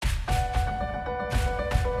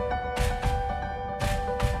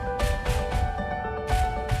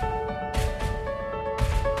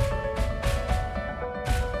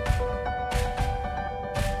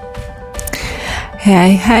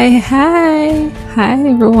Hi, hi, hi. Hi,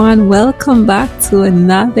 everyone. Welcome back to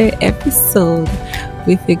another episode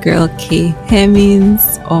with your girl Kay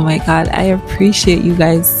Hemmings. Oh my God, I appreciate you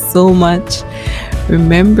guys so much.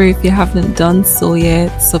 Remember, if you haven't done so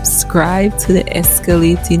yet, subscribe to the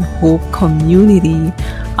Escalating Hope community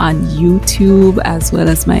on YouTube as well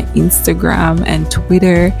as my Instagram and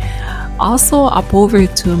Twitter. Also, up over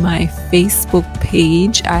to my Facebook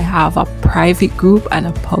page. I have a private group and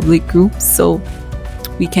a public group, so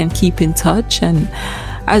we can keep in touch, and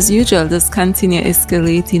as usual, just continue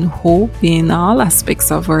escalating hope in all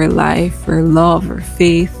aspects of our life, our love, our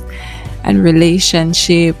faith, and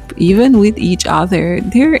relationship, even with each other.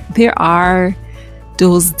 There are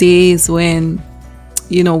those days when,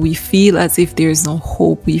 we feel as if there's no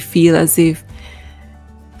hope. We feel as if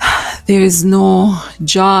there's no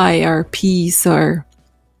joy or peace or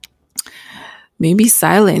maybe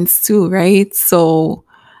silence too, right? So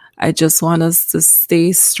I just want us to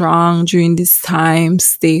stay strong during this time,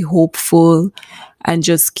 stay hopeful, and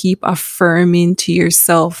just keep affirming to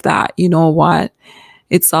yourself that, you know what,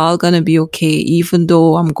 it's all going to be okay. Even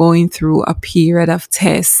though I'm going through a period of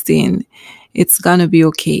testing, it's going to be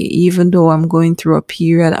okay. Even though I'm going through a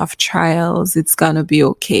period of trials, it's going to be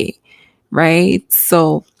okay. Right?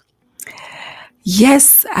 So,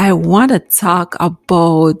 yes, I want to talk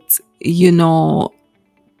about,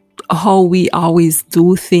 how we always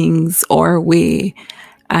do things our way,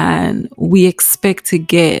 and we expect to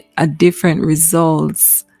get a different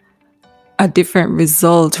result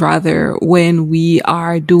rather, when we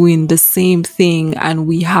are doing the same thing and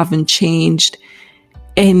we haven't changed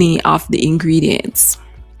any of the ingredients.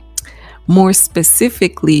 More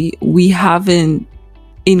specifically, we haven't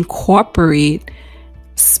incorporated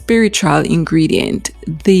spiritual ingredient,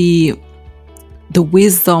 the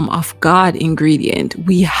wisdom of God ingredient.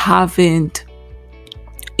 We haven't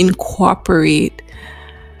incorporated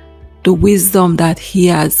the wisdom that He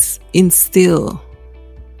has instilled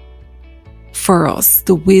for us,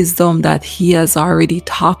 the wisdom that He has already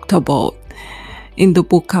talked about in the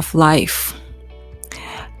book of life.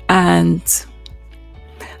 And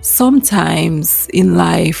sometimes in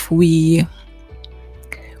life, we're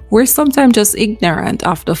sometimes just ignorant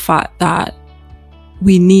of the fact that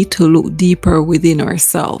we need to look deeper within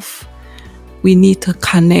ourselves. We need to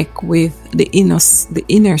connect with the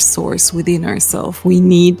inner source within ourselves. We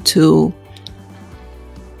need to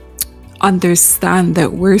understand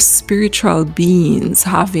that we're spiritual beings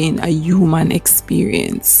having a human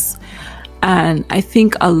experience. And I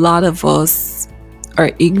think a lot of us are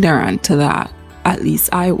ignorant to that. At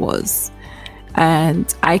least I was.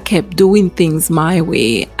 And I kept doing things my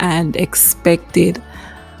way and expected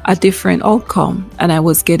a different outcome, and I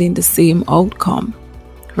was getting the same outcome,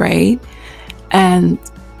 right? And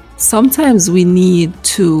sometimes we need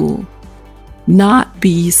to not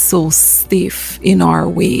be so stiff in our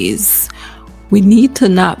ways. We need to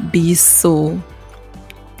not be so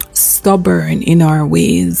stubborn in our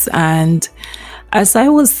ways. And as I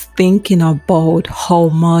was thinking about how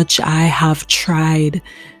much I have tried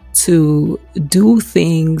to do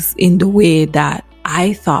things in the way that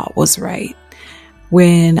I thought was right,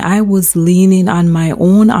 when I was leaning on my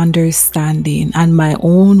own understanding and my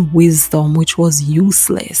own wisdom, which was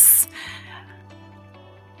useless,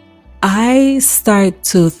 I started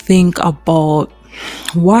to think about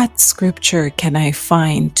what scripture can I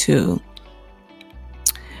find to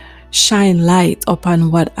shine light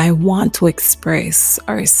upon what I want to express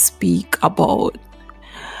or speak about.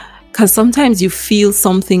 Because sometimes you feel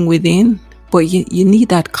something within, but you need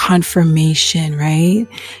that confirmation, right?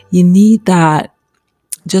 You need that,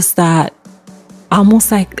 just that,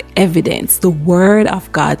 almost like the evidence, the word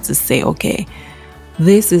of God to say, okay,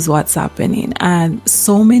 this is what's happening. And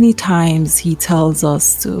so many times He tells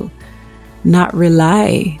us to not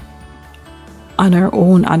rely on our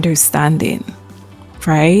own understanding,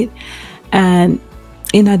 right? And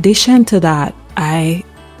in addition to that, I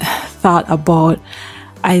thought about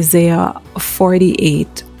Isaiah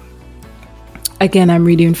 48. Again, I'm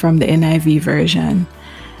reading from the NIV version.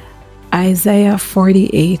 Isaiah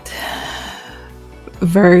 48,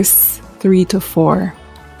 verse 3-4.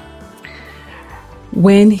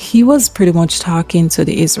 When He was pretty much talking to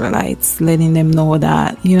the Israelites, letting them know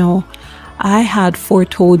that, I had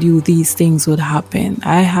foretold you these things would happen.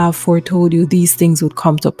 I have foretold you these things would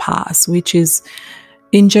come to pass, which is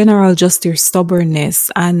in general just their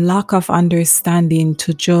stubbornness and lack of understanding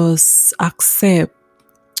to just accept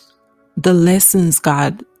the lessons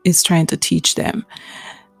God is trying to teach them.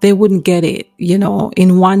 They wouldn't get it.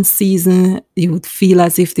 In one season, you would feel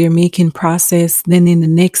as if they're making progress. Then in the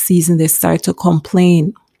next season, they start to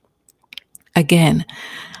complain again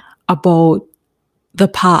about the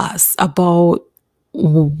past, about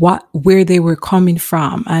where they were coming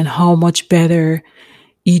from and how much better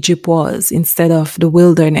Egypt was instead of the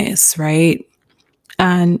wilderness, right?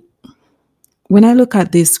 And when I look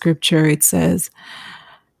at this scripture, it says,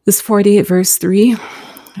 this 48 verse 3,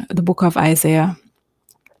 the book of Isaiah,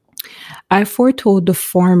 I foretold the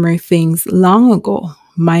former things long ago.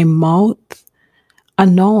 My mouth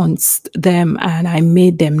announced them and I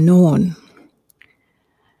made them known.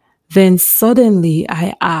 Then suddenly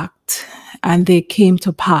I act and they came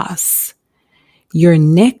to pass. Your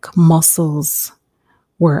neck muscles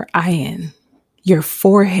were iron. Your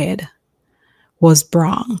forehead was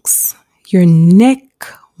bronze. Your neck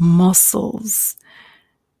muscles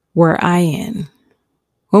were iron.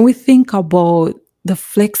 When we think about the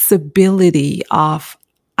flexibility of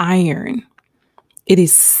iron, it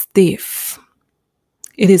is stiff.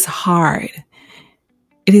 It is hard.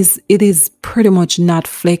 It is pretty much not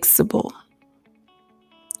flexible,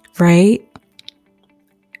 right?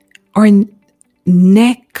 Our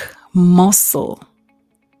neck muscle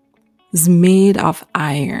is made of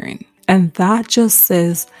iron. And that just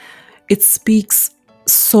says, it speaks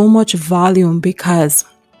so much volume, because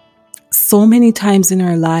so many times in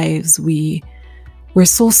our lives, we're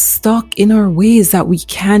so stuck in our ways that we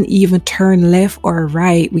can't even turn left or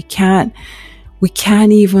right. We can't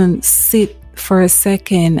even sit for a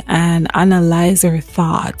second and analyze our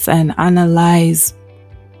thoughts and analyze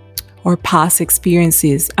our past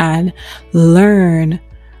experiences and learn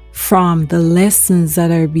from the lessons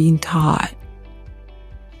that are being taught,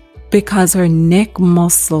 because our neck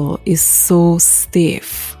muscle is so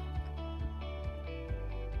stiff.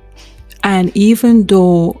 And even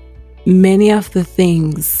though many of the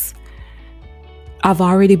things have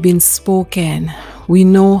already been spoken, we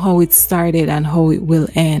know how it started and how it will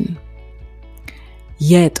end,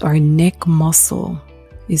 yet our neck muscle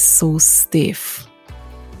is so stiff.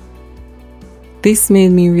 This made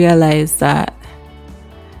me realize that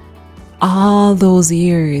all those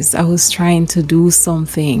years I was trying to do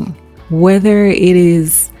something, whether it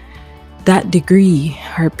is that degree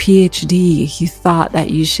or PhD you thought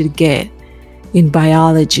that you should get in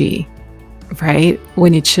biology, right?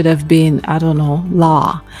 When it should have been, I don't know,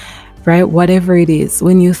 law, right? Whatever it is,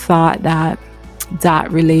 when you thought that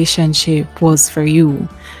that relationship was for you,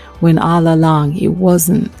 when all along it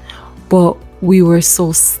wasn't. But we were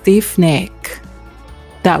so stiff-necked,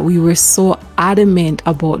 that we were so adamant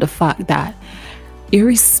about the fact that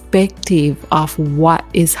irrespective of what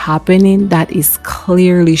is happening, that is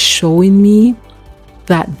clearly showing me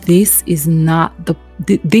that this is not the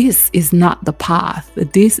path,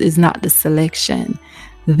 this is not the selection,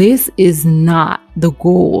 this is not the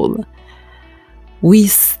goal. We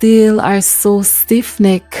still are so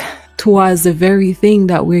stiff-necked towards the very thing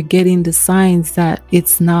that we're getting the signs that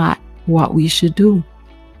it's not what we should do.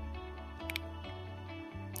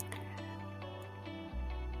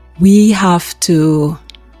 We have to,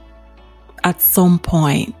 at some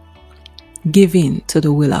point, give in to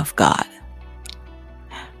the will of God.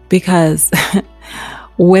 Because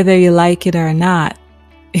whether you like it or not,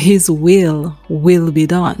 His will be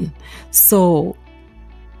done. So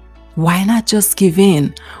why not just give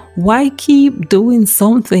in? Why keep doing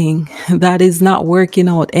something that is not working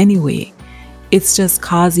out anyway? It's just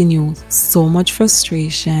causing you so much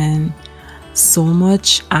frustration, so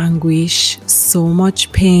much anguish, so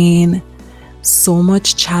much pain, so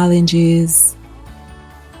much challenges,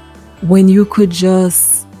 when you could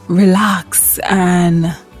just relax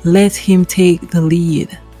and let Him take the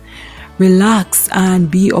lead. Relax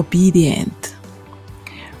and be obedient.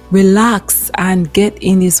 Relax and get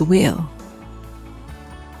in His will.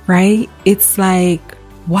 Right? It's like,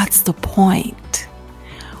 what's the point?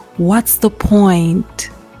 What's the point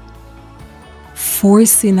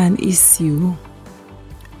forcing an issue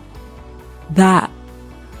that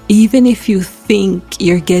even if you think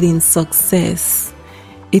you're getting success,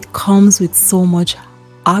 it comes with so much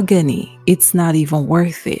agony, it's not even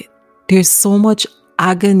worth it. There's so much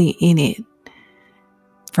agony in it,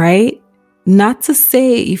 right? Not to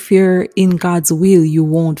say if you're in God's will, you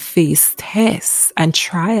won't face tests and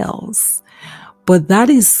trials, but that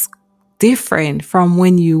is different from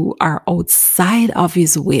when you are outside of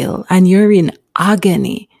His will and you're in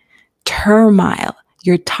agony, turmoil,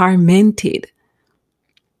 you're tormented.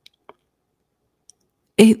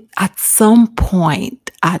 At some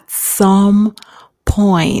point,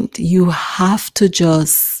 you have to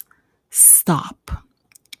just stop.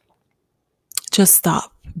 Just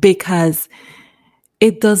stop, because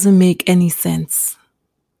it doesn't make any sense.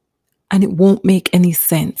 And it won't make any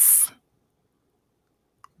sense.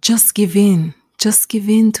 Just give in. Just give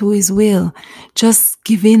in to His will. Just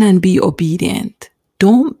give in and be obedient.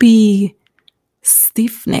 Don't be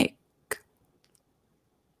stiff-necked.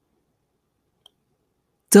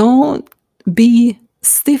 Don't be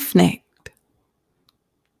stiff-necked.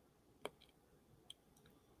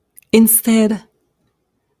 Instead,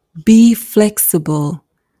 be flexible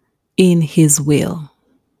in His will.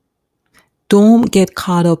 Don't get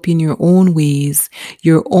caught up in your own ways,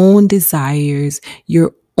 your own desires,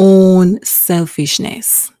 your own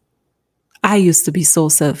selfishness. I used to be so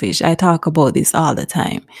selfish. I talk about this all the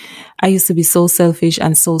time. I used to be so selfish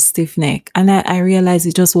and so stiff-necked. And I realized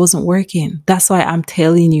it just wasn't working. That's why I'm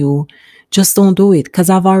telling you, just don't do it, because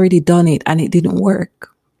I've already done it and it didn't work.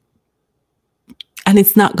 And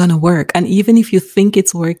it's not going to work. And even if you think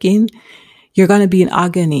it's working, you're going to be in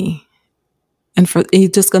agony. And you're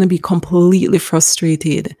just going to be completely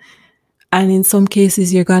frustrated. And in some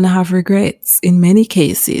cases, you're going to have regrets. In many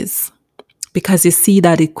cases. Because you see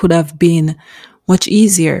that it could have been much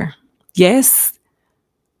easier. Yes,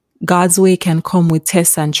 God's way can come with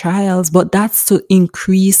tests and trials, but that's to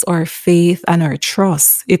increase our faith and our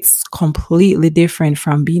trust. It's completely different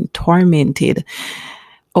from being tormented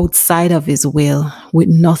outside of His will with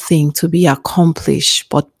nothing to be accomplished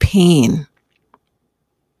but pain.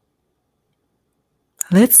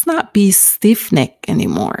 Let's not be stiff-necked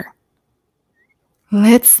anymore.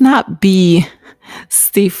 Let's not be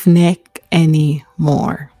stiff-necked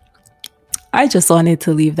anymore. I just wanted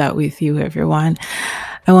to leave that with you, everyone.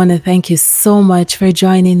 I want to thank you so much for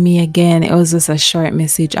joining me again. It was just a short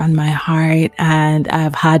message on my heart, and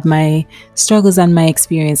I've had my struggles and my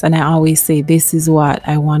experience, and I always say this is what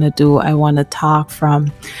I want to do. I want to talk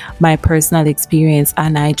from my personal experience,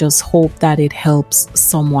 and I just hope that it helps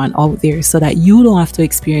someone out there so that you don't have to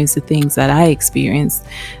experience the things that I experienced.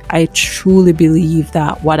 I truly believe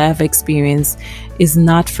that what I've experienced is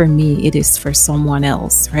not for me, it is for someone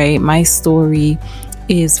else, right? My story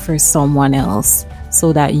is for someone else,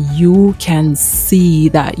 so that you can see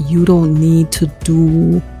that you don't need to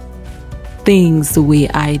do things the way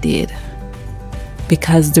I did,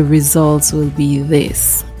 because the results will be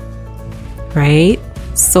this, right?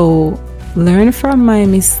 So learn from my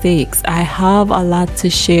mistakes. I have a lot to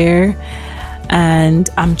share, and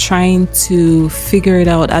I'm trying to figure it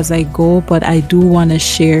out as I go, but I do want to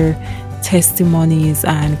share testimonies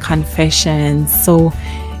and confessions. So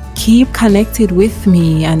keep connected with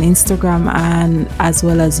me on Instagram and as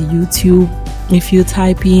well as YouTube. If you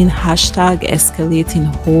type in #escalating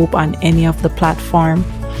hope on any of the platform,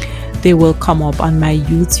 they will come up. On my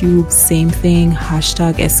YouTube, same thing,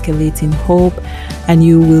 #escalating hope, and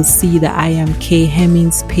you will see the I Am Kay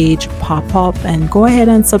Hemmings page pop up. And go ahead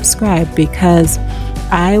and subscribe, because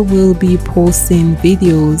I will be posting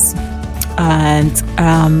videos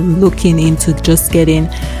and looking into just getting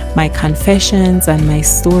my confessions and my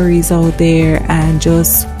stories out there, and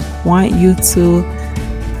just want you to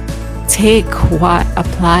take what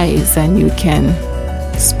applies and you can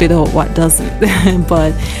spit out what doesn't.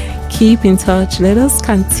 But keep in touch. Let us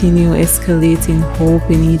continue escalating hope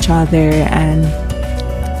in each other. And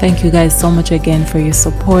thank you guys so much again for your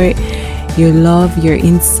support, your love, your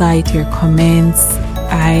insight, your comments.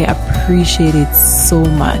 I appreciate it so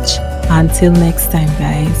much. Until next time,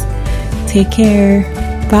 guys, take care.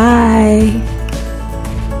 Bye.